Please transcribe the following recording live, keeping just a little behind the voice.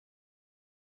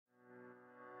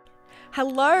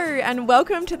Hello and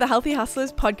welcome to the Healthy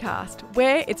Hustlers podcast,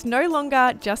 where it's no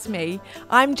longer just me.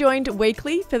 I'm joined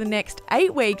weekly for the next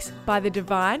 8 weeks by the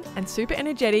divine and super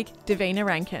energetic Davina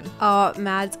Rankin. Oh,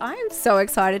 Mads, I'm so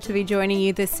excited to be joining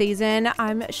you this season.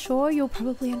 I'm sure you'll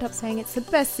probably end up saying it's the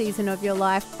best season of your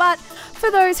life, but for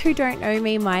those who don't know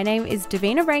me, my name is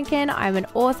Davina Rankin. I'm an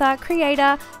author,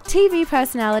 creator, TV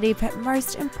personality, but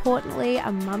most importantly,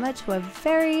 a mama to a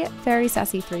very, very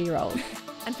sassy 3-year-old.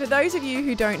 And for those of you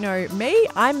who don't know me,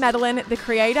 I'm Madeline, the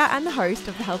creator and the host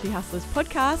of the Healthy Hustlers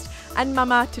podcast and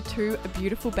mama to 2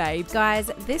 beautiful babes.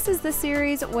 Guys, this is the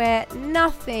series where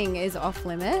nothing is off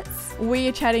limits. We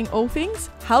are chatting all things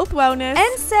health, wellness,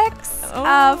 and sex,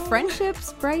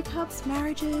 friendships, breakups,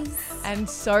 marriages, and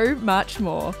so much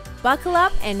more. Buckle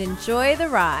up and enjoy the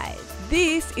ride.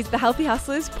 This is the Healthy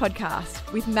Hustlers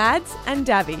podcast with Mads and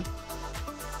Davvy.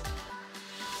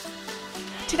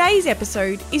 Today's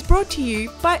episode is brought to you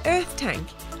by Earth Tank,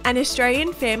 an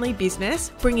Australian family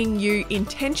business bringing you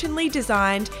intentionally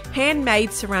designed,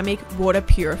 handmade ceramic water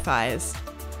purifiers.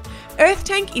 Earth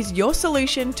Tank is your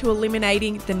solution to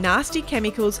eliminating the nasty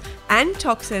chemicals and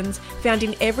toxins found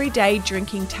in everyday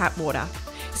drinking tap water.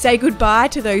 Say goodbye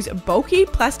to those bulky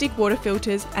plastic water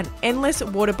filters and endless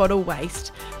water bottle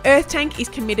waste. Earth Tank is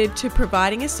committed to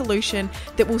providing a solution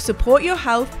that will support your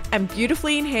health and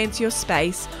beautifully enhance your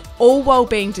space, all while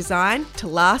being designed to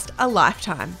last a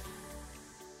lifetime.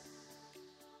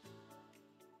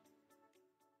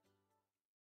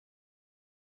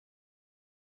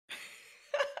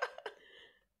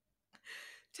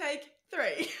 Take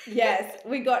 3. Yes,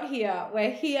 we got here.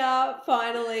 We're here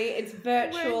finally. It's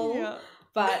virtual.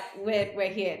 But we're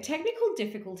here. Technical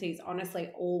difficulties,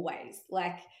 honestly, always.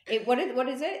 Like, what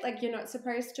is it? Like, you're not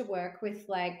supposed to work with,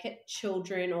 like,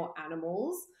 children or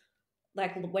animals,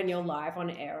 like, when you're live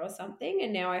on air or something.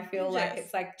 And now I feel like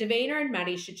it's like Davina and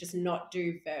Maddie should just not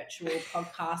do virtual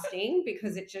podcasting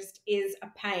because it just is a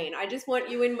pain. I just want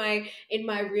you in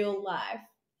my real life.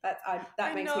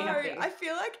 That makes me happy. I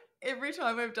feel like every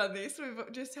time we've done this,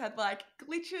 we've just had like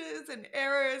glitches and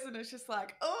errors, and it's just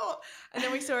like, and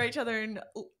then we saw each other in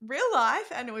real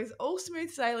life and it was all smooth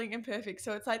sailing and perfect.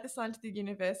 So it's like the sign to the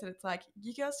universe that it's like,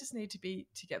 you girls just need to be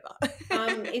together.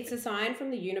 It's a sign from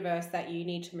the universe that you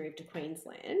need to move to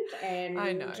Queensland, and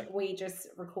I know. We just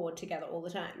record together all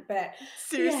the time. But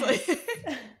seriously.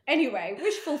 Yes. Anyway,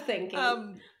 wishful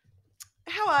thinking.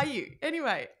 How are you?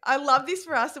 Anyway, I love this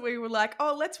for us that we were like,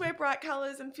 let's wear bright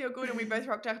colours and feel good, and we both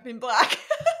rocked up in black.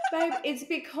 Babe, it's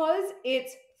because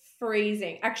it's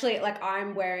freezing. Actually, like,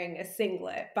 I'm wearing a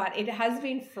singlet, but it has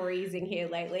been freezing here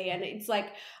lately, and it's like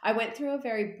I went through a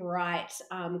very bright,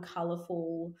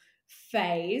 colourful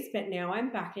phase, but now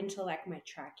I'm back into like my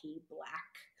tracky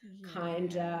black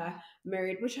kind of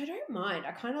mood, which I don't mind.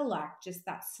 I kind of like just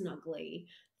that snuggly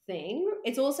thing.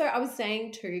 It's also, I was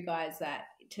saying to you guys that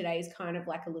today's kind of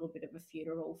like a little bit of a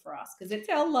funeral for us because it's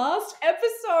our last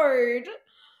episode.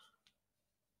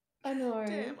 I know.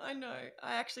 Damn, I know.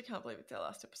 I actually can't believe it's our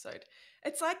last episode.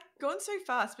 It's like gone so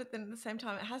fast, but then at the same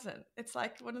time it hasn't. It's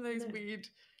like one of those weird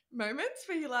moments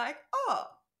where you're like,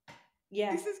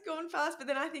 yeah, this has gone fast. But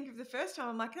then I think of the first time,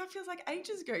 I'm like, that feels like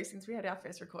ages ago since we had our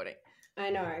first recording. I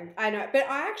know. But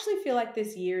I actually feel like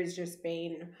this year's just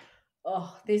been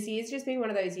one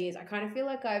of those years. I kind of feel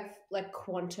like I've like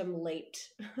quantum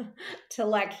leaped to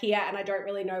like here, and I don't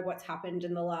really know what's happened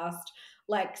in the last,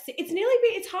 like,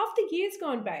 it's half the year's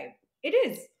gone, babe. It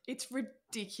is. It's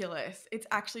ridiculous. It's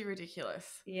actually ridiculous.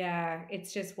 Yeah,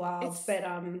 it's just wild.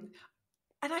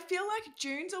 And I feel like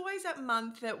June's always that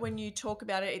month that when you talk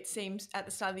about it, it seems at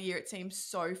the start of the year, it seems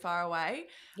so far away.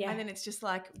 Yeah. And then it's just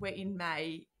like we're in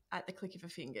May at the click of a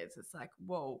fingers. It's like,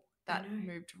 whoa, that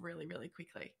moved really, really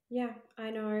quickly. Yeah, I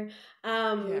know.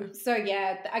 So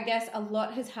yeah, I guess a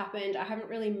lot has happened. I haven't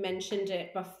really mentioned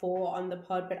it before on the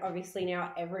pod, but obviously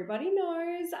now everybody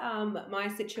knows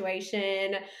my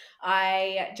situation.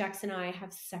 Jax and I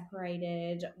have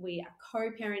separated. We are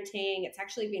co-parenting. It's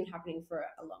actually been happening for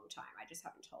a long time. I just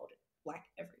haven't told like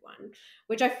everyone,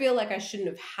 which I feel like I shouldn't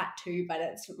have had to, but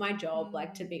it's my job,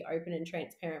 like, to be open and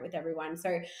transparent with everyone.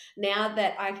 So now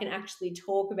that I can actually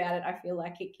talk about it, I feel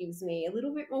like it gives me a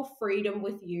little bit more freedom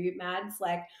with you, Mads.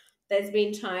 Like, there's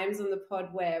been times on the pod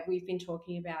where we've been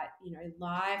talking about,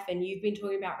 life, and you've been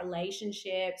talking about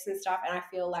relationships and stuff, and I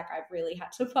feel like I've really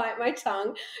had to bite my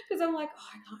tongue because I'm like,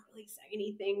 I can't really say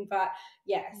anything. But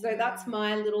so that's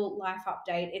my little life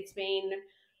update. It's been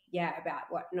about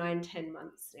 9-10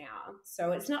 months now,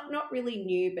 so it's not really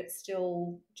new, but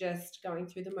still just going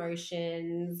through the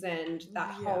motions and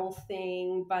that whole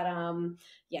thing. But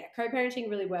co-parenting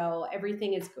really well.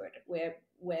 Everything is good. We're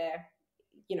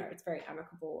you know, it's very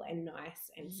amicable and nice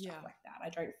and stuff like that. I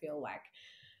don't feel like,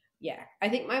 I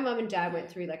think my mum and dad went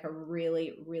through like a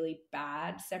really, really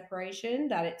bad separation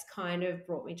that it's kind of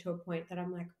brought me to a point that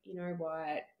I'm like, you know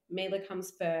what, Mila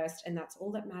comes first and that's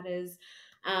all that matters.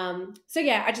 So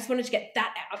yeah, I just wanted to get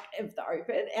that out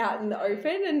in the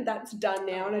open, and that's done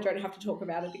now, and I don't have to talk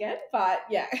about it again. But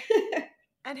yeah.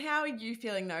 And how are you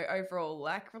feeling though overall?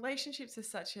 Like, relationships are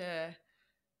such a,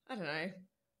 I don't know,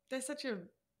 they're such a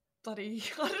bloody,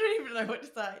 I don't even know what to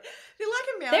say. They're like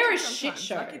a mountain. They're a sometimes. shit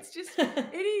show. Like, it's just,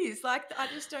 it is. Like, I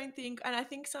just don't think, and I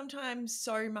think sometimes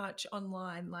so much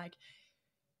online, like,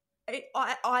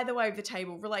 either way of the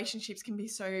table, relationships can be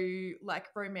so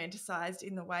like romanticized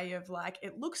in the way of like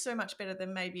it looks so much better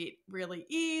than maybe it really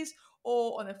is,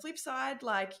 or on the flip side,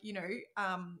 like, you know,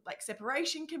 like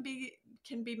separation can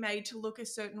be made to look a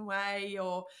certain way,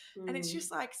 or and it's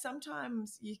just like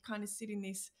sometimes you kind of sit in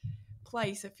this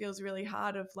place that feels really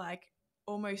hard of like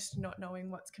almost not knowing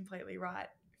what's completely right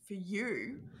for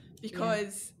you,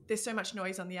 because there's so much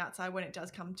noise on the outside when it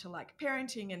does come to like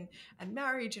parenting and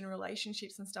marriage and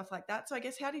relationships and stuff like that. So I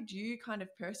guess, how did you kind of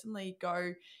personally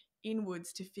go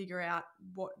inwards to figure out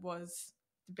what was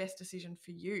the best decision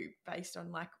for you based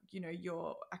on like, you know,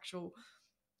 your actual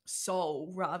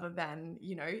soul rather than,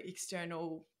 you know,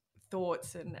 external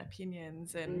thoughts and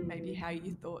opinions and maybe how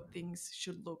you thought things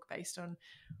should look based on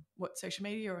what social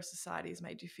media or society has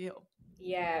made you feel?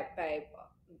 Yeah, babe,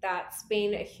 that's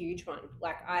been a huge one.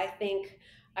 Like, I think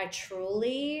I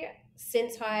truly,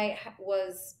 since I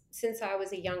was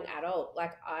a young adult,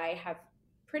 like I have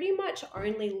pretty much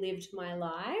only lived my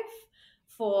life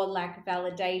for like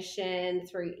validation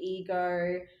through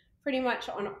ego, pretty much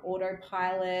on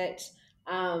autopilot.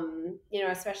 You know,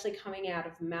 especially coming out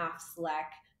of maths,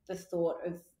 like the thought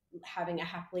of having a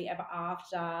happily ever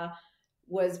after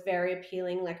was very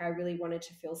appealing. Like, I really wanted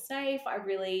to feel safe. I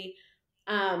really,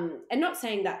 and not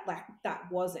saying that like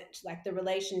that wasn't, like, the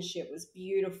relationship was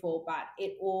beautiful, but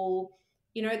it all,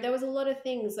 you know, there was a lot of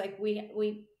things like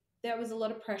there was a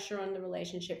lot of pressure on the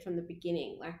relationship from the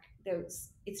beginning. Like,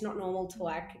 it's not normal to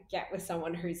like get with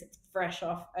someone who's fresh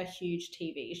off a huge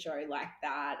TV show like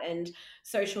that, and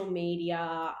social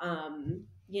media.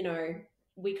 You know,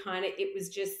 it was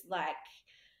just like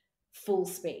full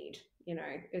speed. You know,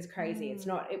 it was crazy. It's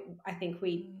not. I think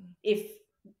if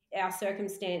our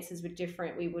circumstances were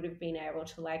different, we would have been able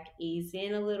to like ease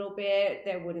in a little bit.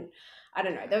 There wouldn't, I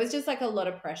don't know, there was just like a lot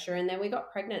of pressure. And then we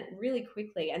got pregnant really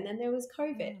quickly, and then there was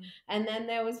COVID, and then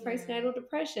there was postnatal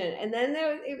depression, and then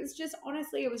it was just,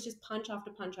 honestly, it was just punch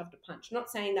after punch after punch. Not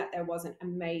saying that there wasn't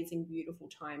amazing, beautiful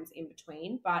times in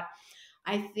between, but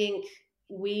I think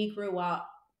we grew up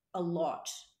a lot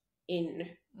in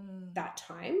that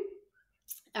time.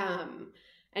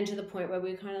 And to the point where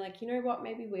we were kind of like, you know what,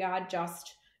 maybe we are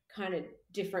just kind of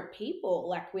different people.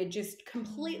 Like, we're just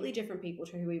completely different people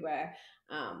to who we were,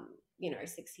 you know,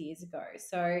 6 years ago.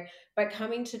 So, but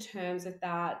coming to terms with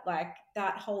that, like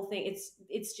that whole thing,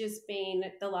 it's just been,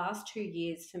 the last 2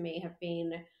 years for me have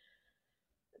been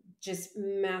just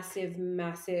massive,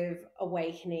 massive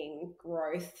awakening,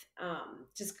 growth,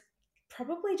 just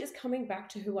probably just coming back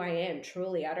to who I am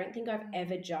truly. I don't think I've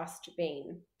ever just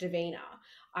been Davina.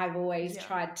 I've always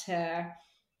tried to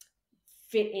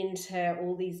fit into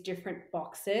all these different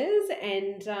boxes,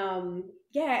 and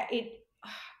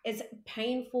as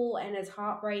painful and as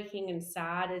heartbreaking and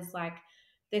sad as like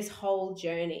this whole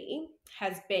journey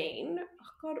has been.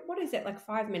 Oh God, what is it, like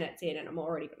 5 minutes in and I'm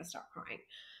already going to start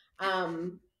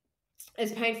crying.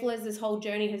 As painful as this whole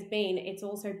journey has been, it's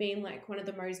also been like one of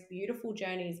the most beautiful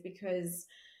journeys, because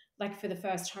like for the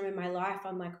first time in my life,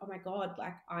 I'm like, oh my God,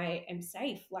 like I am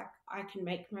safe. Like I can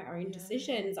make my own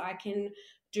decisions. I can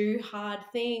do hard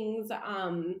things.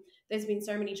 There's been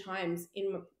so many times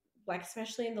in like,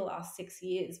 especially in the last 6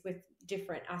 years with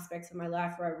different aspects of my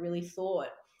life, where I really thought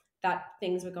that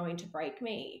things were going to break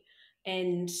me.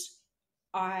 And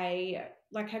I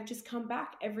like have just come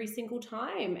back every single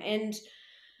time. And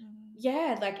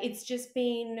like it's just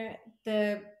been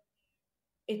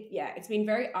it's been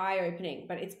very eye-opening,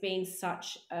 but it's been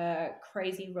such a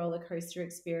crazy roller coaster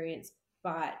experience,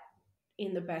 but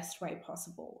in the best way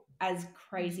possible, as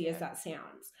crazy as that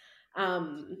sounds.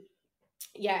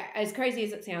 As crazy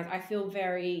as it sounds, I feel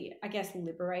very, I guess,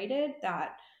 liberated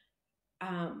that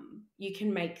you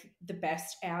can make the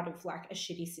best out of like a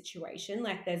shitty situation.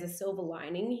 Like there's a silver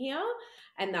lining here,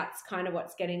 and that's kind of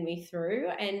what's getting me through.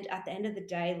 And at the end of the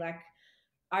day, like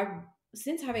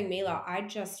since having Mila, I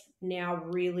just now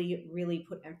really, really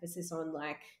put emphasis on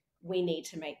like, we need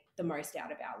to make the most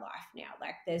out of our life now.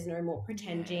 Like there's no more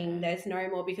pretending. There's no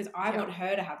more, because I want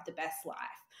her to have the best life.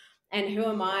 And who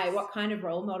am I? What kind of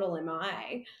role model am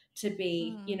I to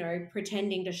be,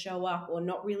 pretending to show up or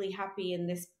not really happy in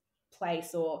this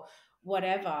place or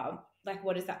whatever? Like,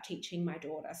 what is that teaching my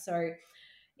daughter? So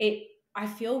I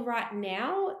feel right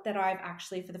now that I've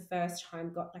actually for the first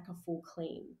time got like a full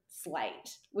clean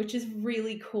slate, which is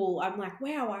really cool. I'm like,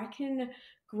 wow, I can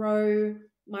grow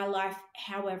my life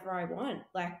however I want.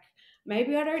 Like,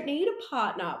 maybe I don't need a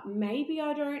partner. Maybe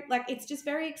I don't, like, it's just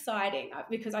very exciting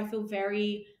because I feel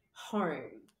very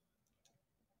home.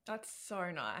 That's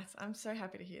so nice. I'm so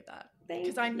happy to hear that. Thank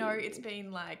because I know you. it's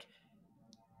been like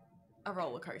a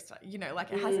roller coaster,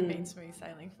 like it hasn't been smooth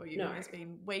sailing for you. No. And there's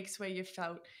been weeks where you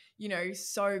felt,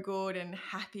 so good and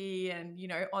happy and,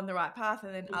 on the right path.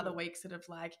 And then other weeks that have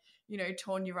like,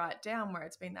 torn you right down, where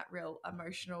it's been that real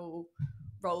emotional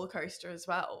roller coaster as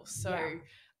well. So,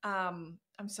 I'm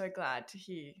so glad to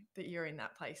hear that you're in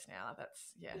that place now.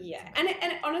 That's, yeah. And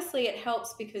honestly, it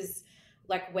helps because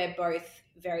like we're both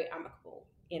very amicable,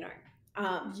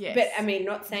 yes. But I mean,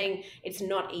 not saying it's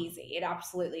not easy. It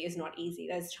absolutely is not easy.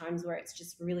 There's times where it's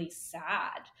just really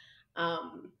sad.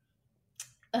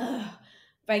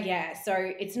 But yeah, so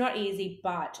it's not easy,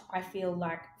 but I feel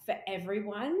like for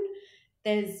everyone,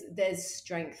 there's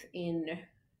strength in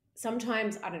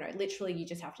sometimes, I don't know, literally you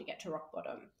just have to get to rock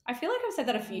bottom. I feel like I've said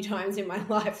that a few times in my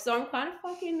life, so I'm kind of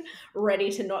fucking ready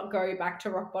to not go back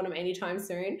to rock bottom anytime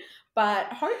soon. But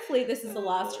hopefully this is the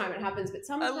last time it happens. But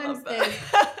sometimes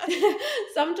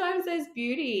there's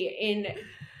beauty in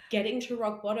getting to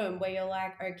rock bottom where you're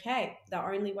like, okay, the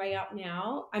only way up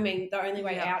now, the only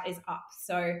way out is up.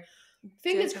 So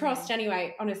fingers crossed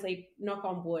anyway, honestly, knock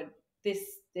on wood,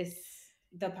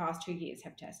 the past 2 years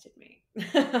have tested me.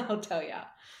 I'll tell you.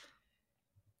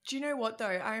 Do you know what though?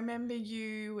 I remember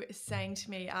you saying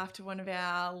to me after one of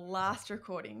our last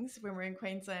recordings when we were in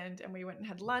Queensland and we went and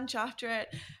had lunch after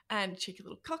it and a cheeky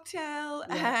little cocktail.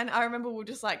 Yeah. And I remember we were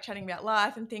just like chatting about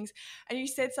life and things. And you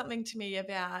said something to me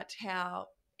about how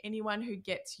anyone who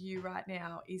gets you right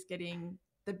now is getting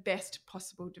the best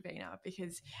possible Davina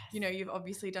because, you've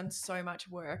obviously done so much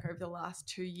work over the last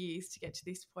 2 years to get to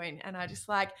this point. And I just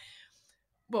like,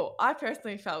 well, I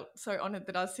personally felt so honored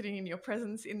that I was sitting in your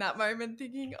presence in that moment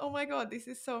thinking, oh my God, this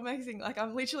is so amazing. Like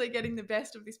I'm literally getting the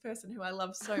best of this person who I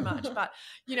love so much. But,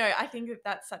 I think that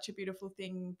that's such a beautiful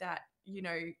thing that,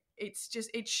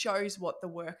 it shows what the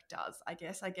work does, I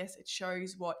guess. It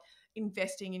shows what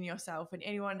investing in yourself and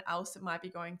anyone else that might be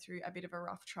going through a bit of a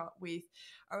rough trot with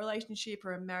a relationship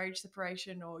or a marriage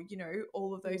separation or,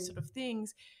 all of those sort of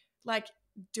things, like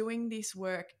doing this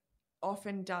work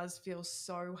often does feel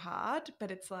so hard,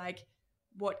 but it's like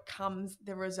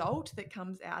the result that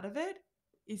comes out of it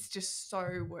is just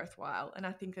so worthwhile. And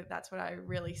I think that that's what I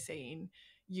really see in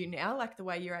you now, like the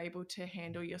way you're able to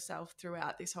handle yourself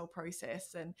throughout this whole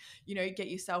process and, get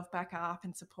yourself back up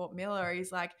and support Miller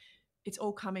is like, it's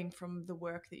all coming from the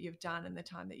work that you've done and the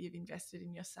time that you've invested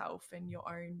in yourself and your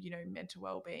own, mental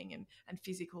well-being and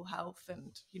physical health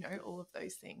and, all of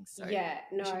those things. So yeah,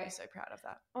 no, I should be so proud of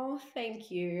that. Oh, thank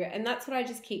you. And that's what I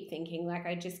just keep thinking. Like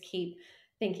I just keep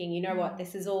thinking, you know what,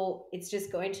 this is all, it's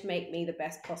just going to make me the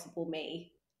best possible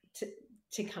me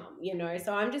to come,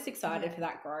 So I'm just excited for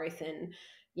that growth and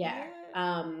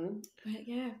but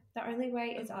yeah, the only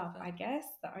way is up, I guess.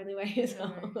 The only way is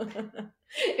up.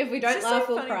 If we don't laugh,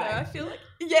 we'll cry. Though. I feel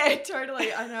like,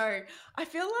 totally. I know. I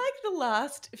feel like the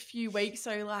last few weeks,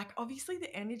 so like obviously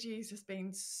the energy has just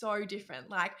been so different.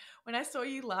 Like when I saw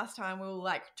you last time, we were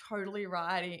like totally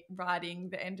riding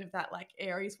the end of that like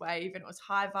Aries wave and it was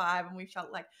high vibe and we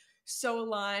felt like so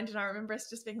aligned. And I remember us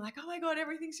just being like, oh my God,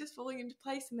 everything's just falling into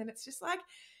place. And then it's just like,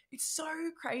 it's so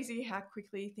crazy how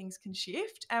quickly things can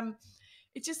shift.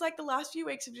 It's just like the last few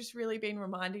weeks have just really been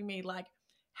reminding me like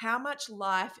how much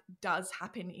life does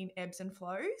happen in ebbs and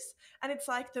flows. And it's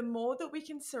like the more that we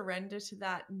can surrender to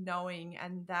that knowing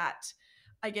and that,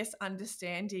 I guess,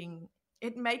 understanding,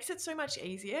 it makes it so much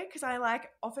easier because I like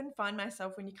often find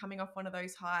myself when you're coming off one of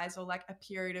those highs or like a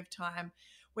period of time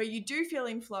where you do feel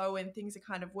in flow and things are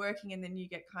kind of working and then you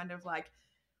get kind of like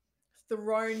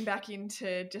thrown back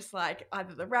into just like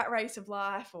either the rat race of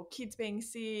life or kids being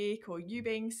sick or you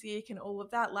being sick and all of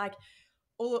that, like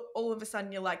all of a sudden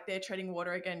you're like there treading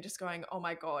water again, just going, oh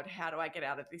my God, how do I get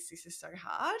out of this? This is so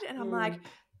hard. And I'm like,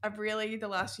 I've really the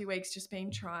last few weeks just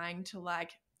been trying to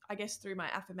like, I guess through my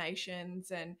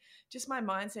affirmations and just my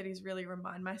mindset is really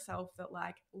remind myself that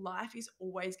like life is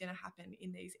always going to happen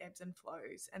in these ebbs and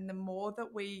flows. And the more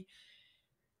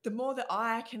that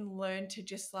I can learn to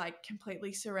just like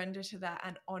completely surrender to that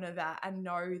and honor that and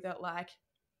know that like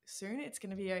soon it's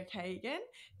going to be okay again,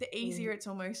 the easier it's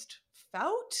almost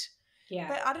felt. Yeah.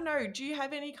 But I don't know, do you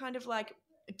have any kind of like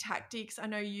tactics? I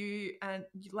know you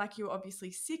were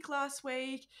obviously sick last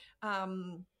week.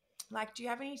 Like, do you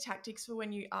have any tactics for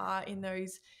when you are in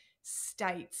those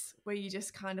states where you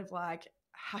just kind of like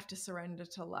have to surrender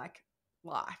to like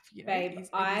life, you know? Babe, it is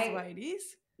the way it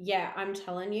is. Yeah, I'm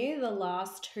telling you, the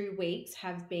last 2 weeks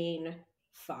have been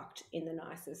fucked in the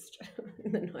nicest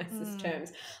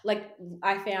terms. Like,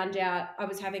 I found out I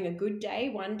was having a good day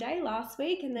one day last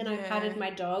week, and then I patted my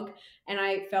dog and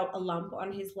I felt a lump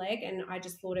on his leg, and I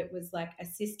just thought it was like a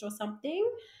cyst or something.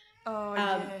 Oh,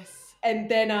 yes. And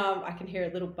then I can hear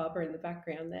a little bubber in the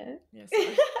background there. Yes.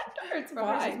 It's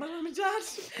fine. Mum and dad.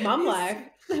 Mum life.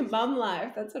 Mum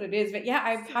life. That's what it is. But yeah,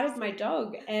 I patted my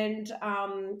dog, and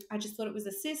I just thought it was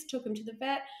a cyst, took him to the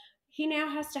vet. He now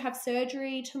has to have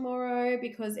surgery tomorrow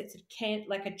because it's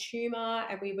like a tumor,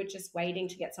 and we were just waiting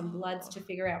to get some bloods to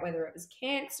figure out whether it was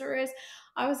cancerous.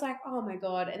 I was like, oh my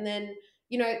God. And then,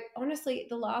 you know, honestly,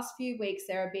 the last few weeks,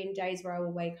 there have been days where I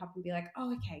will wake up and be like,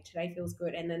 oh, okay, today feels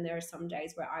good. And then there are some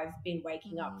days where I've been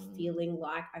waking up feeling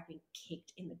like I've been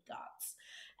kicked in the guts.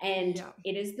 And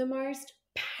it is the most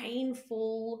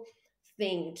painful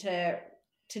thing to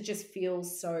just feel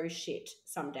so shit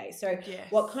some days. So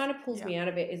what kind of pulls me out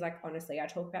of it is, like, honestly, I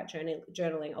talk about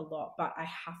journaling a lot, but I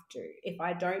have to. If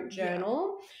I don't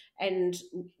journal and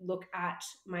look at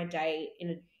my day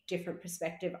in a different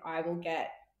perspective, I will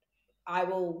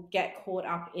get caught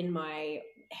up in my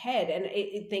head,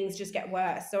 and things just get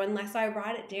worse. So unless I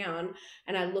write it down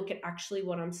and I look at actually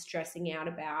what I'm stressing out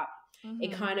about,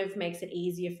 it kind of makes it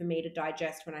easier for me to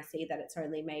digest when I see that it's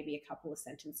only maybe a couple of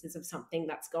sentences of something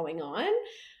that's going on.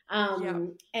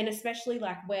 And especially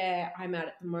like where I'm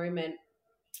at the moment,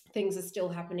 things are still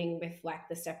happening with like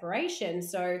the separation.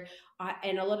 So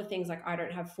and a lot of things like I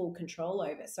don't have full control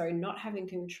over. So not having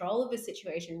control of a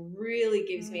situation really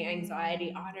gives me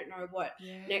anxiety. I don't know what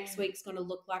next week's going to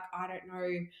look like. I don't know,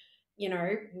 you know,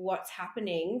 what's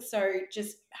happening. So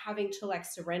just having to like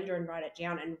surrender and write it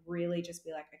down and really just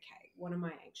be like, okay, what am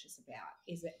I anxious about?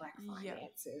 Is it like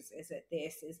finances? Is it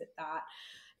this? Is it that?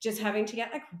 Just having to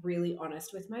get like really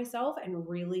honest with myself and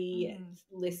really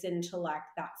listen to like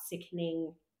that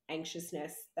sickening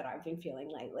anxiousness that I've been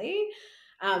feeling lately,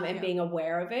 and being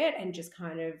aware of it, and just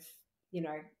kind of, you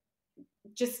know,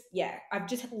 I've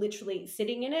just literally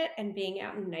sitting in it and being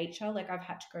out in nature. Like, I've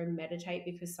had to go meditate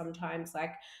because sometimes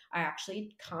like I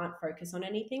actually can't focus on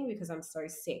anything because I'm so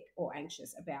sick or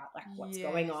anxious about like what's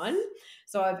going on.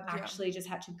 So I've actually just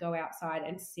had to go outside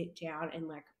and sit down and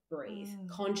like breathe,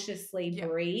 consciously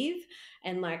breathe,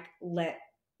 and like let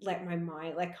my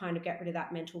mind like kind of get rid of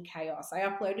that mental chaos. I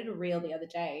uploaded a reel the other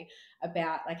day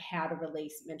about like how to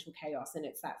release mental chaos, and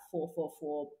it's that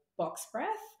 4-4-4 box breath.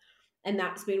 And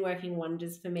that's been working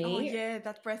wonders for me. Oh yeah,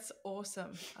 that breath's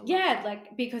awesome.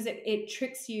 Like, because it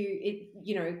tricks you, it,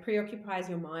 you know, preoccupies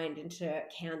your mind into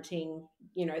counting,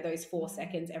 you know, those 4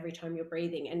 seconds every time you're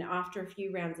breathing. And after a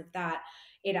few rounds of that,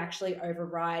 it actually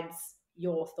overrides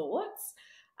your thoughts.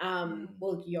 The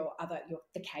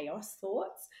chaos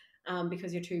thoughts.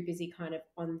 Because you're too busy kind of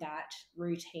on that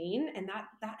routine, and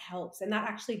that helps, and that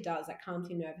actually does, that calms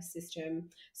your nervous system.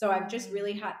 So I've just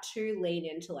really had to lean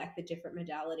into like the different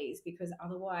modalities, because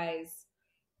otherwise,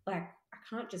 like, I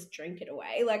can't just drink it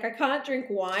away. Like, I can't drink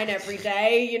wine every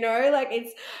day, you know, like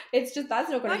it's just,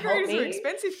 that's not going to help me. Are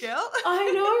expensive, girl.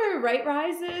 I know, rate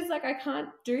rises, like I can't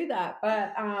do that.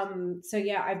 But so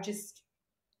yeah, I've just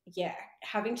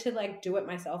having to like do it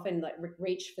myself and like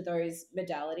reach for those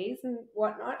modalities and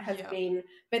whatnot has been,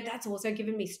 but that's also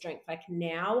given me strength. Like,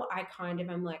 now I kind of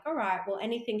am like, all right, well,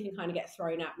 anything can kind of get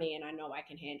thrown at me and I know I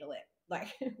can handle it.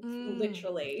 Like,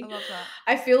 literally, I love that.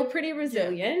 I feel pretty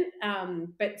resilient.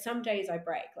 But some days I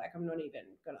break. Like, I'm not even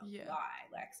gonna lie.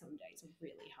 Like, some days are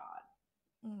really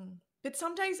hard. But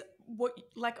some days, what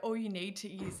like all you need to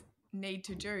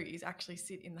do is actually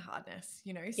sit in the hardness.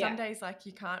 You know, some days like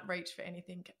you can't reach for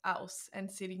anything else, and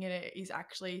sitting in it is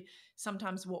actually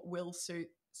sometimes what will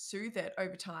soothe it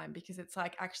over time, because it's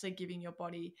like actually giving your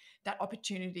body that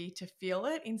opportunity to feel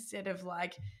it, instead of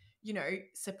like, you know,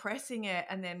 suppressing it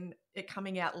and then it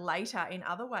coming out later in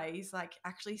other ways. Like,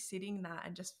 actually sitting in that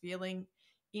and just feeling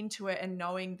into it and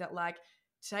knowing that like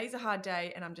today's a hard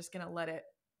day and I'm just going to let it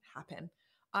happen.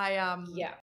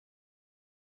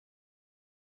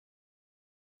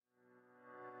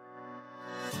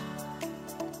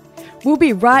 We'll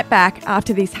be right back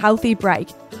after this healthy break.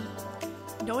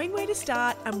 Knowing where to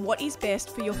start and what is best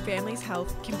for your family's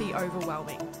health can be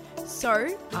overwhelming.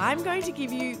 So I'm going to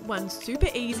give you one super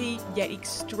easy yet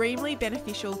extremely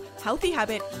beneficial healthy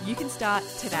habit you can start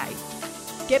today.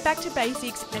 Get back to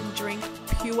basics and drink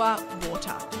pure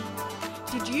water.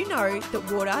 Did you know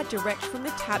that water direct from the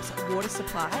tap's water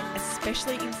supply,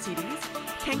 especially in cities,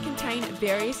 can contain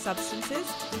various substances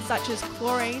such as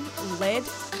chlorine, lead,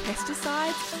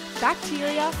 pesticides,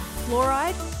 bacteria,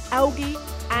 fluoride, algae,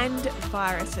 and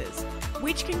viruses,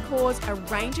 which can cause a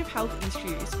range of health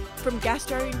issues from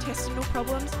gastrointestinal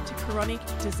problems to chronic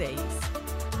disease.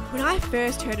 When I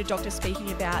first heard a doctor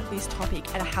speaking about this topic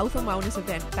at a health and wellness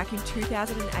event back in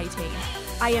 2018,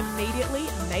 I immediately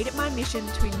made it my mission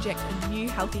to inject a new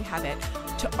healthy habit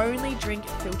to only drink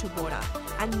filtered water.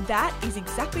 And that is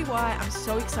exactly why I'm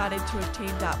so excited to have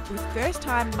teamed up with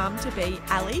first-time mum-to-be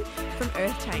Ali from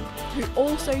Earth Tank, who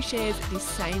also shares this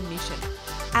same mission.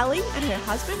 Ali and her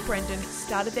husband Brendan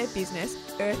started their business,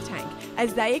 Earth Tank,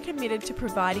 as they are committed to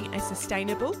providing a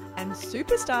sustainable and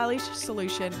super stylish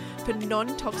solution for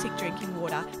non-toxic drinking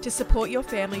water to support your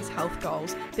family's health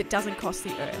goals that doesn't cost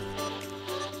the earth.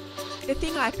 The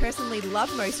thing I personally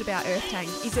love most about Earth Tank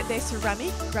is that their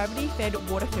ceramic gravity-fed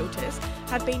water filters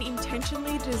have been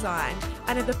intentionally designed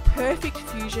and are the perfect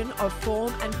fusion of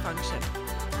form and function.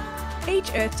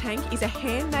 Each Earth Tank is a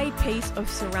handmade piece of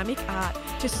ceramic art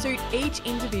to suit each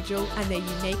individual and their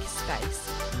unique space.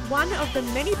 One of the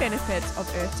many benefits of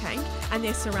Earth Tank and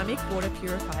their ceramic water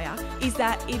purifier is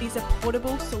that it is a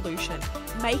portable solution,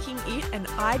 making it an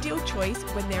ideal choice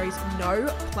when there is no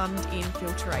plumbed-in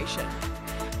filtration.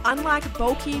 Unlike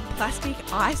bulky plastic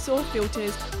eyesore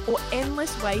filters or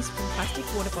endless waste from plastic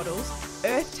water bottles,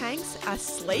 Earth Tanks are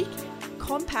sleek,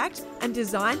 compact, and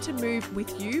designed to move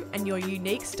with you and your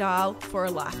unique style for a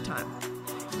lifetime.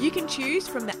 You can choose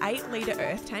from the 8-litre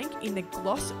Earth Tank in the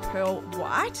gloss pearl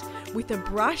white with a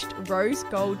brushed rose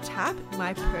gold tap,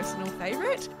 my personal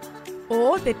favourite,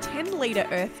 or the 10-litre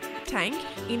Earth Tank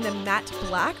in the matte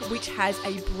black, which has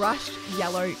a brushed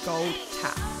yellow gold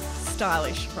tap.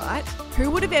 Stylish, right? Who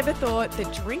would have ever thought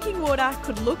that drinking water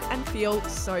could look and feel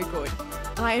so good?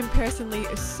 I am personally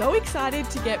so excited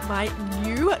to get my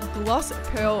new gloss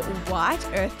pearl white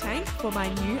Earth Tank for my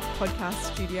new podcast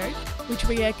studio, which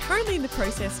we are currently in the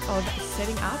process of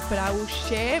setting up, but I will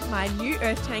share my new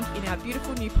Earth Tank in our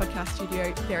beautiful new podcast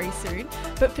studio very soon.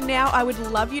 But for now, I would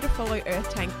love you to follow Earth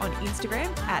Tank on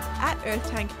Instagram at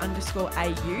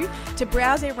earthtank_au to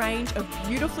browse a range of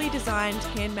beautifully designed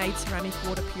handmade ceramic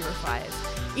water purifiers.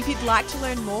 If you'd like to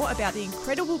learn more about the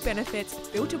incredible benefits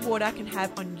filtered water can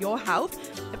have on your health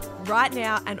right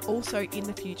now and also in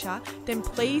the future, then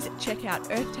please check out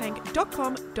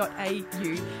earthtank.com.au.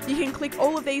 You can click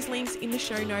all of these links in the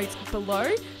show notes below.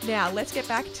 Now let's get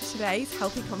back to today's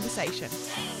healthy conversation.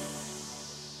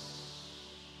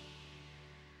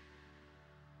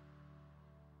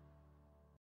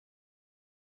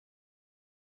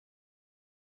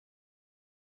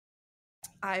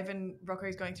 Ivan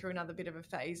Rocco's going through another bit of a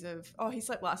phase of, he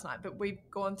slept last night, but we've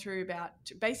gone through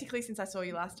basically since I saw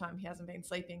you last time, he hasn't been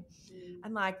sleeping.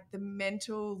 And like the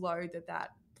mental load that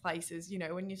places,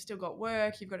 when you've still got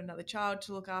work, you've got another child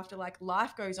to look after, like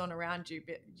life goes on around you,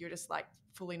 but you're just like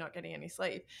fully not getting any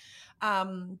sleep.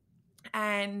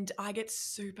 And I get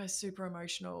super, super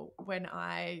emotional when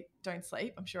I don't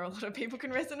sleep. I'm sure a lot of people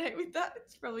can resonate with that.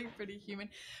 It's probably pretty human.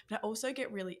 But I also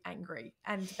get really angry.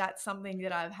 And that's something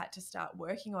that I've had to start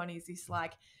working on, is this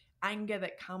like anger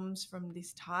that comes from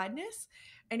this tiredness.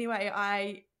 Anyway,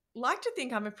 I like to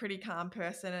think I'm a pretty calm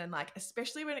person, and like,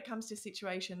 especially when it comes to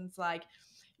situations like,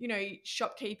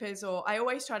 shopkeepers, or I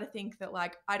always try to think that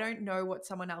like, I don't know what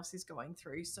someone else is going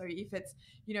through. So if it's,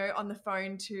 on the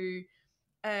phone to,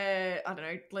 I don't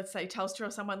know, let's say Telstra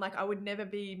or someone, like I would never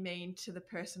be mean to the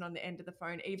person on the end of the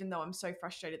phone, even though I'm so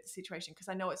frustrated at the situation, because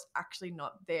I know it's actually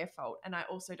not their fault. And I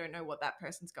also don't know what that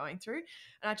person's going through.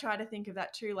 And I try to think of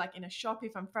that too, like in a shop,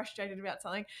 if I'm frustrated about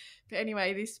something. But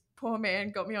anyway, this poor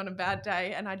man got me on a bad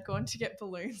day, and I'd gone to get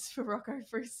balloons for Rocco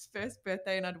for his first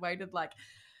birthday, and I'd waited like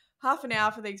half an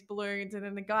hour for these balloons, and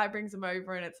then the guy brings them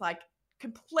over and it's like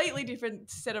completely different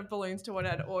set of balloons to what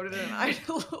I'd ordered, and I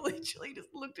literally just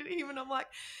looked at him and I'm like,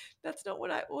 that's not what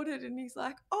I ordered. And he's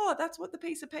like, oh, that's what the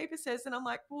piece of paper says. And I'm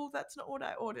like, well, that's not what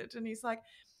I ordered. And he's like,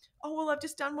 oh, well, I've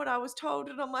just done what I was told.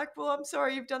 And I'm like, well, I'm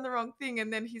sorry, you've done the wrong thing.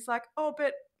 And then he's like, oh,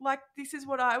 but like this is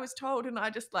what I was told. And I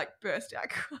just like burst out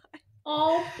crying.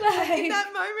 Oh, babe. In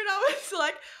that moment I was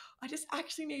like, I just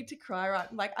actually need to cry,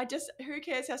 right? Like, who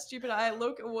cares how stupid I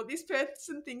look or what this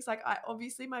person thinks? Like,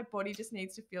 obviously my body just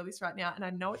needs to feel this right now. And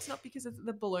I know it's not because of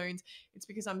the balloons. It's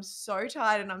because I'm so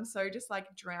tired and I'm so just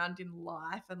like drowned in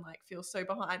life and like feel so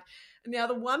behind. And now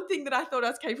the one thing that I thought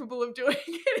I was capable of doing,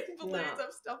 getting balloons,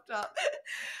 I've stopped up.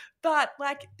 But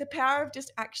like the power of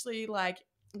just actually like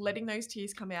letting those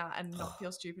tears come out and not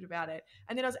feel stupid about it.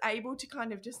 And then I was able to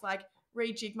kind of just like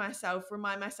rejig myself,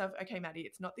 remind myself, okay, Maddie,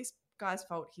 it's not this guy's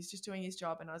fault. He's just doing his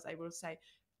job. And I was able to say,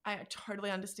 I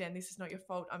totally understand this is not your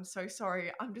fault. I'm so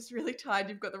sorry. I'm just really tired.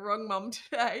 You've got the wrong mum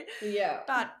today. Yeah.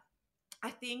 But I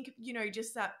think,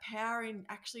 just that power in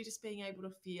actually just being able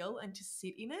to feel and to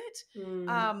sit in it,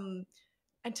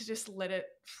 and to just let it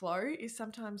flow is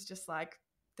sometimes just like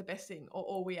the best thing, or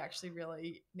all we actually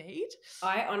really need.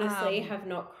 I honestly have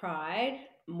not cried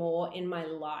more in my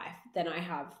life than I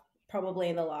have probably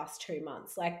in the last 2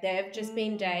 months. Like, there have just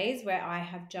been days where I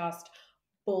have just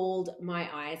bawled my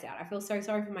eyes out. I feel so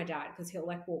sorry for my dad, because he'll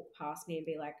like walk past me and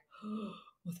be like, oh,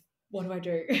 what do I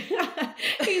do?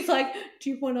 He's like, do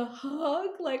you want a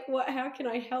hug? Like, what, how can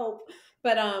I help?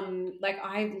 But like,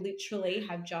 I literally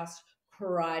have just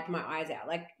cried my eyes out,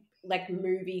 like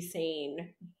movie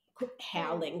scene,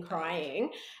 howling,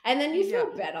 crying, and then you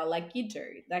feel better. Like, you do.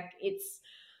 Like, it's,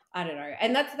 I don't know.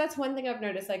 And that's one thing I've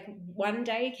noticed. Like, one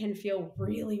day can feel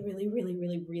really, really, really,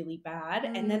 really, really bad,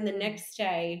 and then the next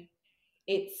day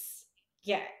it's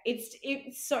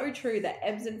so true, that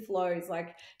ebbs and flows.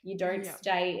 Like, you don't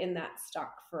stay in that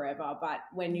stuck forever, but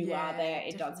when you are there,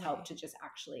 it does help to just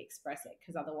actually express it,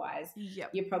 because otherwise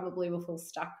you probably will feel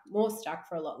more stuck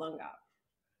for a lot longer.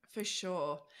 For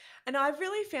sure. And I've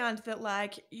really found that,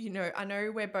 like, I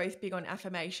know we're both big on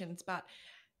affirmations, but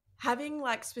having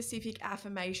like specific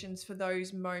affirmations for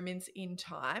those moments in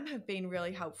time have been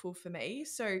really helpful for me.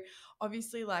 So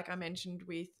obviously, like I mentioned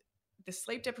with the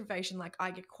sleep deprivation, like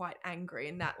I get quite angry,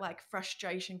 and that like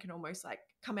frustration can almost like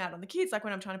come out on the kids. Like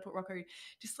when I'm trying to put Rocco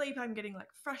to sleep, I'm getting like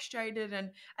frustrated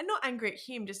and not angry at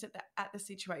him, just at the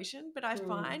situation. But I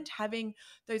find having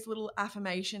those little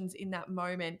affirmations in that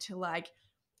moment to like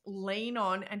lean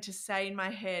on and to say in my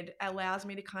head allows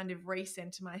me to kind of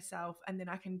recenter myself, and then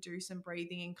I can do some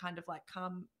breathing and kind of like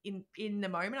calm in the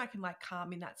moment. I can like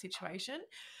calm in that situation.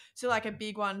 So like a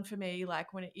big one for me,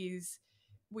 like when it is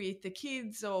with the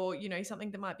kids, or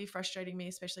something that might be frustrating me,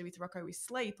 especially with Rocco with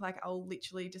sleep, like I'll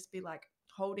literally just be like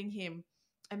holding him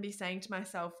and be saying to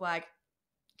myself, like,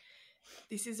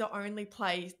 this is the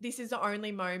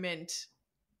only moment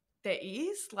there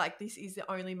is, like, this is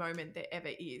the only moment there ever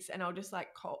is. And I'll just like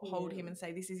hold him and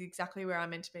say, this is exactly where I'm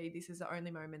meant to be. This is the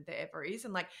only moment there ever is.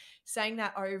 And like saying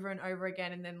that over and over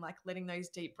again, and then like letting those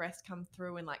deep breaths come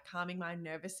through and like calming my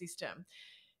nervous system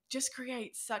just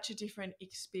creates such a different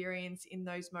experience in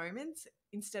those moments,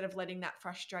 instead of letting that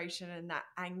frustration and that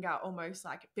anger almost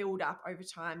like build up over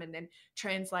time and then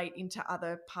translate into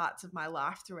other parts of my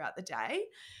life throughout the day.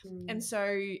 And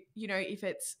so, if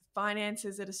it's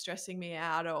finances that are stressing me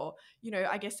out, or,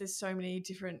 I guess there's so many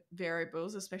different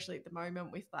variables, especially at the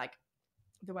moment with like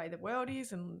the way the world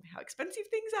is and how expensive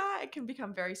things are, it can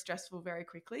become very stressful very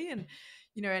quickly. And,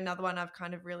 another one I've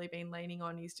kind of really been leaning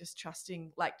on is just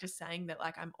trusting, like just saying that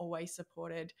like I'm always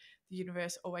supported. The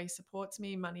universe always supports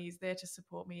me. Money is there to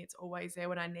support me. It's always there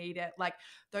when I need it. Like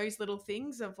those little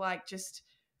things of like just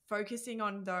focusing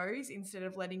on those instead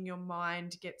of letting your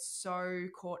mind get so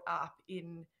caught up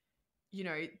in,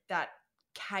 that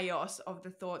chaos of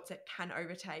the thoughts that can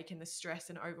overtake, and the stress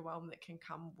and overwhelm that can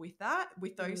come with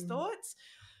those thoughts.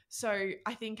 So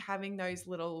I think having those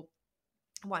little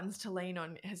ones to lean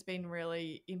on has been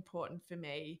really important for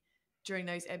me during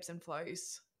those ebbs and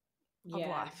flows of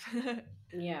life.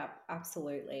 Yeah,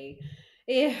 absolutely.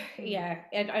 Yeah.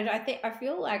 And I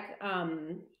feel like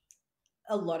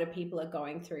a lot of people are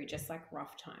going through just like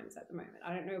rough times at the moment.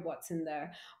 I don't know what's in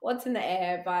the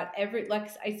air, but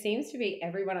it seems to be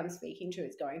everyone I'm speaking to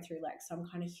is going through like some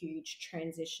kind of huge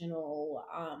transitional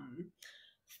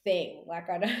thing.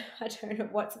 Like I don't know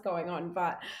what's going on,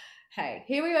 but hey,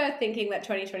 here we were thinking that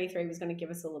 2023 was going to give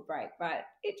us all a break, but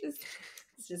it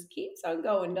just keeps on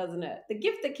going, doesn't it? The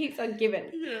gift that keeps on giving.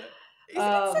 Yeah.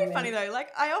 Isn't it so funny though?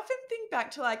 Like I often think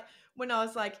back to like when I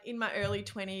was like in my early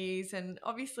 20s, and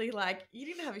obviously like you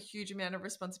didn't have a huge amount of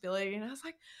responsibility, and I was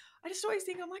like, I just always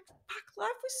think, I'm like, fuck, life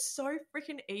was so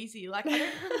freaking easy. Like I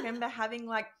don't remember having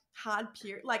like hard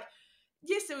period. Like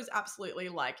yes, there was absolutely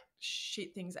like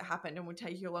shit things that happened and would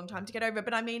take you a long time to get over,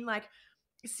 but I mean like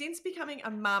since becoming a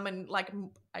mum and like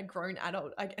a grown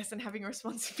adult, I guess, and having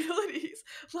responsibilities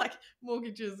like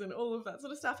mortgages and all of that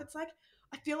sort of stuff, it's like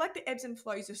I feel like the ebbs and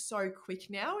flows are so quick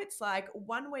now. It's like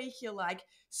 1 week you're like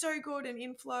so good and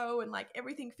in flow and like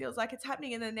everything feels like it's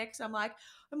happening, and the next I'm like,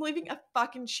 I'm living a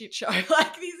fucking shit show. Like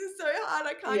this is so hard.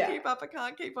 I can't keep up. I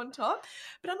can't keep on top.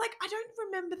 But I'm like, I don't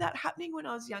remember that happening when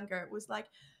I was younger. It was like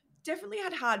definitely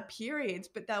had hard periods,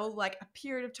 but they were like a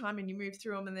period of time and you move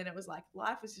through them, and then it was like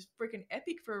life was just freaking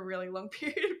epic for a really long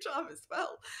period of time as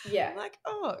well. Yeah. I'm like,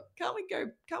 oh, can't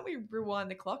we rewind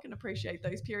the clock and appreciate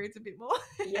those periods a bit more?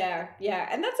 Yeah.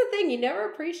 And that's the thing, you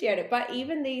never appreciate it. But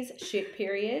even these shit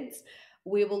periods,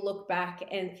 we will look back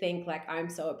and think like, I'm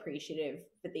so appreciative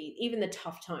for even the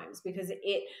tough times, because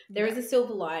there is a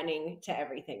silver lining to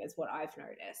everything, is what I've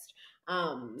noticed.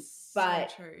 But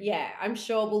so true. yeah, I'm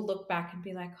sure we'll look back and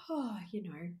be like, oh,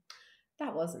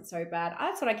 that wasn't so bad.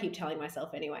 That's what I keep telling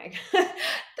myself anyway.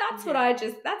 That's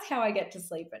how I get to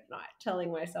sleep at night,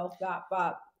 telling myself that.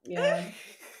 But yeah.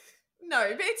 No,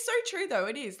 but it's so true though.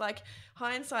 It is like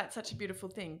hindsight's such a beautiful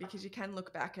thing, because you can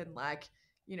look back and like,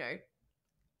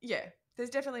 yeah, there's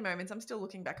definitely moments. I'm still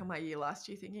looking back on my year last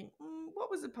year thinking,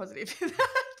 what was the positive in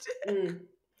that?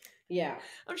 Yeah.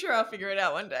 I'm sure I'll figure it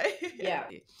out one day. Yeah.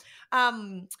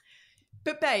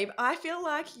 But babe, I feel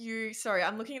like sorry,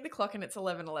 I'm looking at the clock and it's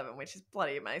 11:11, which is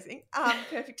bloody amazing.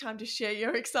 Perfect time to share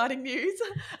your exciting news.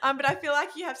 But I feel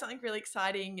like you have something really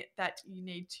exciting that you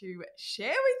need to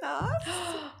share with us.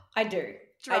 I do.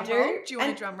 Drum roll. Do you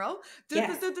want a drum roll?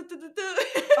 Yes.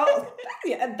 Oh,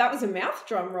 yeah, that was a mouth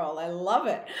drum roll. I love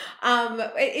it.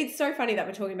 It's so funny that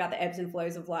we're talking about the ebbs and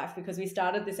flows of life, because we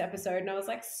started this episode and I was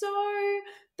like, so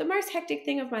the most hectic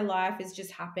thing of my life has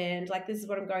just happened. Like, this is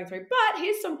what I'm going through. But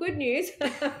here's some good news.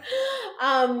 So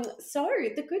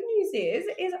the good news is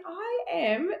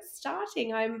I'm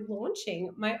launching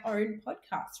my own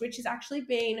podcast, which has actually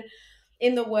been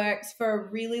in the works for a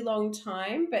really long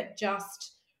time, but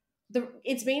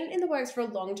it's been in the works for a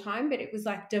long time, but it was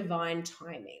like divine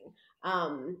timing.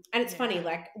 And it's funny,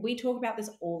 like we talk about this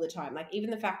all the time, like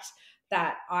even the fact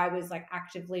that I was like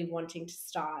actively wanting to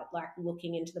start like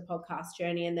looking into the podcast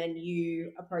journey, and then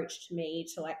you approached me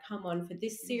to like come on for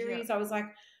this series. I was like,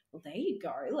 well, there you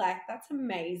go, like that's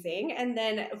amazing. And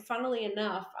then funnily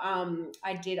enough,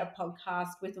 I did a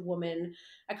podcast with a woman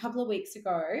a couple of weeks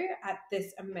ago at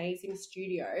this amazing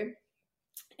studio,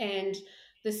 and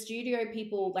the studio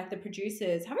people, like the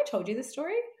producers, have I told you this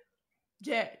story?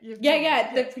 Yeah.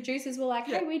 The producers were like,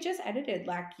 hey, we just edited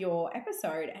like your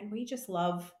episode and we just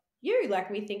love you.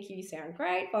 Like, we think you sound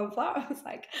great, blah, blah, blah. I was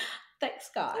like, thanks,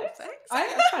 guys. Oh, thanks.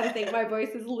 I kind of think my voice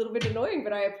is a little bit annoying,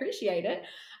 but I appreciate it.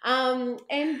 And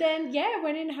then,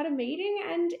 went in, had a meeting,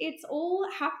 and it's all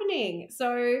happening.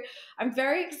 So I'm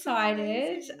very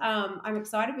excited. I'm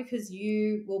excited because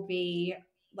you will be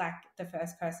like the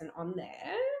first person on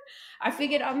there. I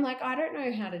figured, I'm like, I don't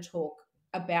know how to talk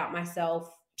about myself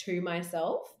to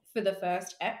myself for the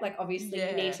first ep. Like, obviously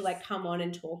you need to like come on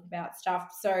and talk about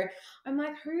stuff. So I'm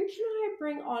like, who can I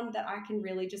bring on that I can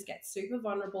really just get super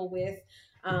vulnerable with,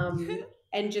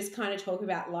 and just kind of talk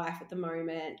about life at the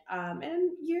moment.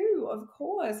 And you, of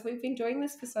course, we've been doing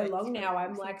this for so long now.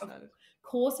 I'm like, of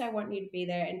course I want you to be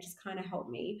there and just kind of help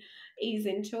me ease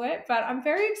into it. But I'm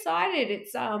very excited.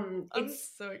 I'm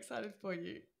so excited for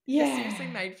you. Yeah. You're seriously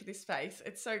made for this space.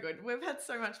 It's so good. We've had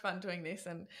so much fun doing this,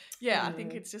 and I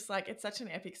think it's just like, it's such an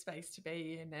epic space to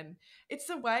be in. And it's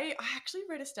the way, I actually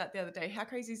read a stat the other day. How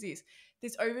crazy is this?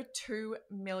 There's over 2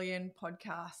 million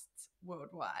podcasts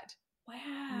worldwide.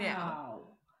 Wow. Now.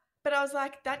 But I was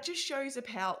like, that just shows a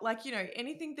power, like,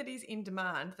 anything that is in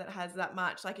demand that has that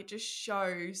much, like, it just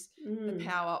shows the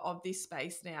power of this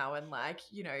space now. And like,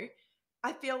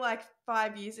 I feel like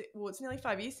 5 years, it's nearly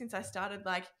 5 years since I started,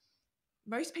 like,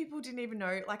 most people didn't even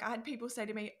know. Like, I had people say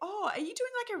to me, oh, are you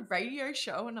doing like a radio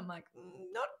show? And I'm like,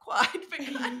 not quite, but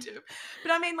kind of.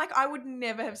 But I mean, like, I would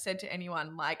never have said to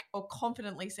anyone, like, or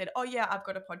confidently said, oh yeah, I've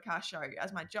got a podcast show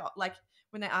as my job. Like,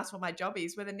 when they ask what my job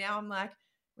is, whether now I'm like,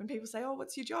 when people say, oh,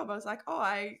 what's your job? I was like, oh,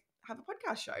 I have a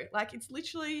podcast show. Like, it's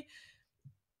literally,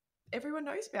 everyone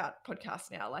knows about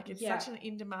podcasts now. Like, it's such an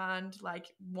in-demand, like,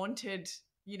 wanted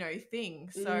thing.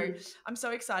 So I'm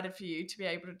so excited for you to be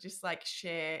able to just like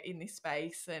share in this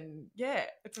space, and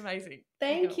it's amazing.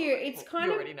 Thank you. It's kind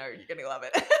of, you already know you're gonna love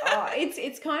it.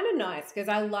 It's kind of nice, because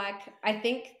I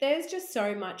think there's just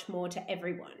so much more to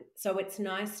everyone. So it's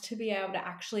nice to be able to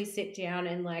actually sit down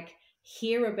and like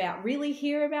really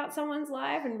hear about someone's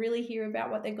life, and really hear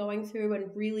about what they're going through,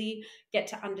 and really get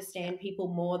to understand people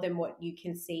more than what you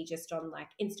can see just on like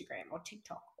Instagram or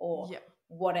TikTok or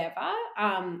whatever.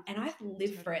 And I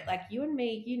live for it. Like, you and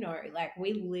me, like,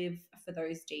 we live for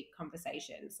those deep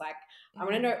conversations. Like, I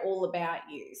want to know all about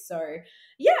you. So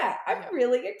I'm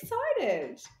really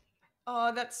excited.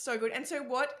 Oh, that's so good. And so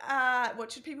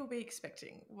what should people be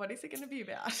expecting? What is it going to be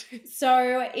about?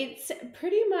 So it's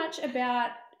pretty much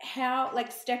about how,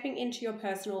 like, stepping into your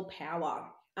personal power.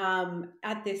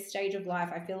 At this stage of life,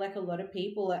 I feel like a lot of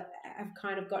people have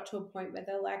kind of got to a point where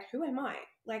they're like, who am I?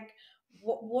 Like,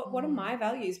 what are my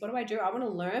values? What do I do? I want to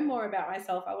learn more about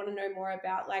myself. I want to know more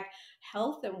about like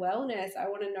health and wellness. I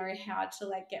want to know how to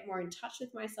like get more in touch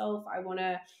with myself. I want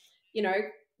to,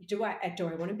 do I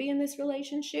want to be in this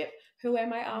relationship? Who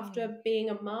am I after being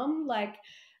a mum? Like,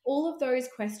 all of those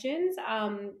questions.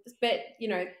 But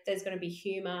there's going to be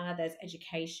humor, there's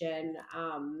education,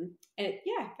 and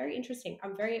yeah, very interesting.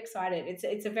 I'm very excited.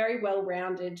 It's a very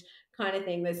well-rounded kind of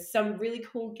thing. There's some really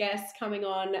cool guests coming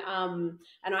on,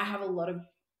 and I have a lot of,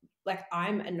 like,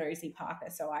 I'm a nosy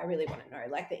Parker, so I really want to know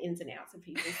like the ins and outs of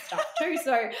people's stuff too.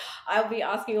 So I'll be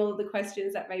asking all of the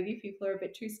questions that maybe people are a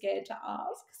bit too scared to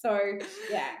ask. So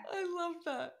yeah, I love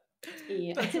that.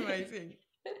 yeah, That's amazing.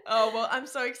 Oh, well, I'm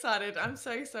so excited. I'm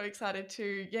so excited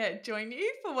to join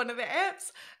you for one of the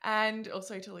apps and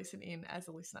also to listen in as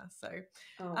a listener. So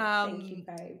thank you,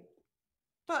 babe.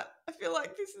 But I feel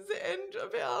like this is the end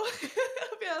of our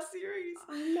of our series.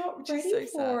 I'm not ready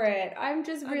for it. I'm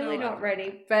just really not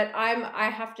ready. But I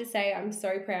have to say, I'm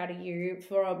so proud of you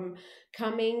from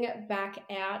coming back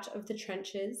out of the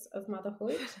trenches of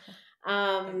motherhood.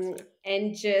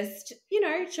 And just,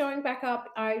 showing back up.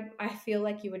 I feel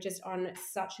like you were just on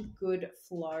such a good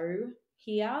flow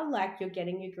here. Like, you're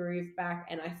getting your groove back,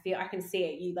 and I can see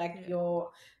it. You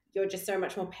you're just so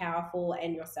much more powerful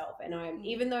and yourself. And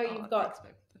even though you've got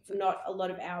not a lot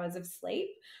of hours of sleep,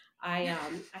 I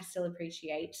still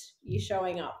appreciate you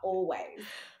showing up always.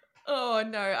 Oh,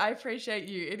 no, I appreciate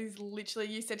you. It is literally,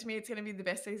 you said to me it's going to be the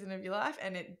best season of your life,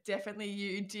 and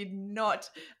you did not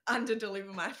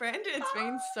underdeliver, my friend. It's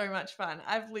been so much fun.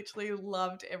 I've literally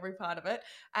loved every part of it,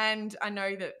 and I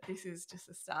know that this is just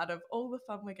the start of all the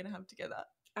fun we're going to have together.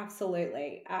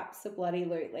 Absolutely.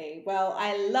 Absolutely. Well,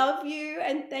 I love you,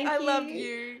 and thank you. I love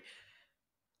you.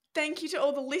 Thank you to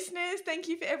all the listeners. Thank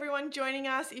you for everyone joining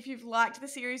us. If you've liked the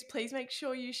series, please make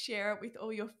sure you share it with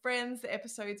all your friends. The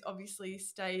episodes obviously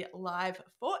stay live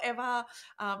forever.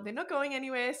 They're not going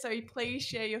anywhere, so please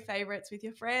share your favorites with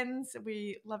your friends.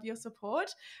 We love your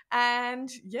support. And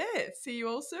see you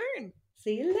all soon.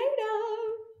 See you later.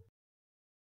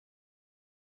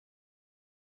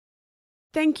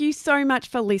 Thank you so much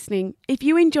for listening. If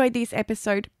you enjoyed this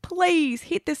episode, please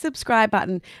hit the subscribe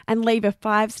button and leave a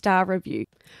 5-star review.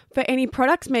 For any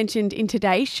products mentioned in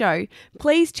today's show,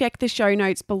 please check the show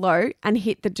notes below and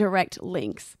hit the direct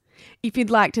links. If you'd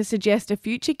like to suggest a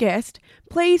future guest,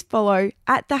 please follow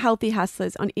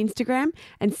 @TheHealthyHustlers on Instagram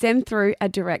and send through a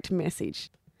direct message.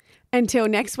 Until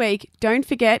next week, don't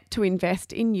forget to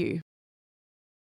invest in you.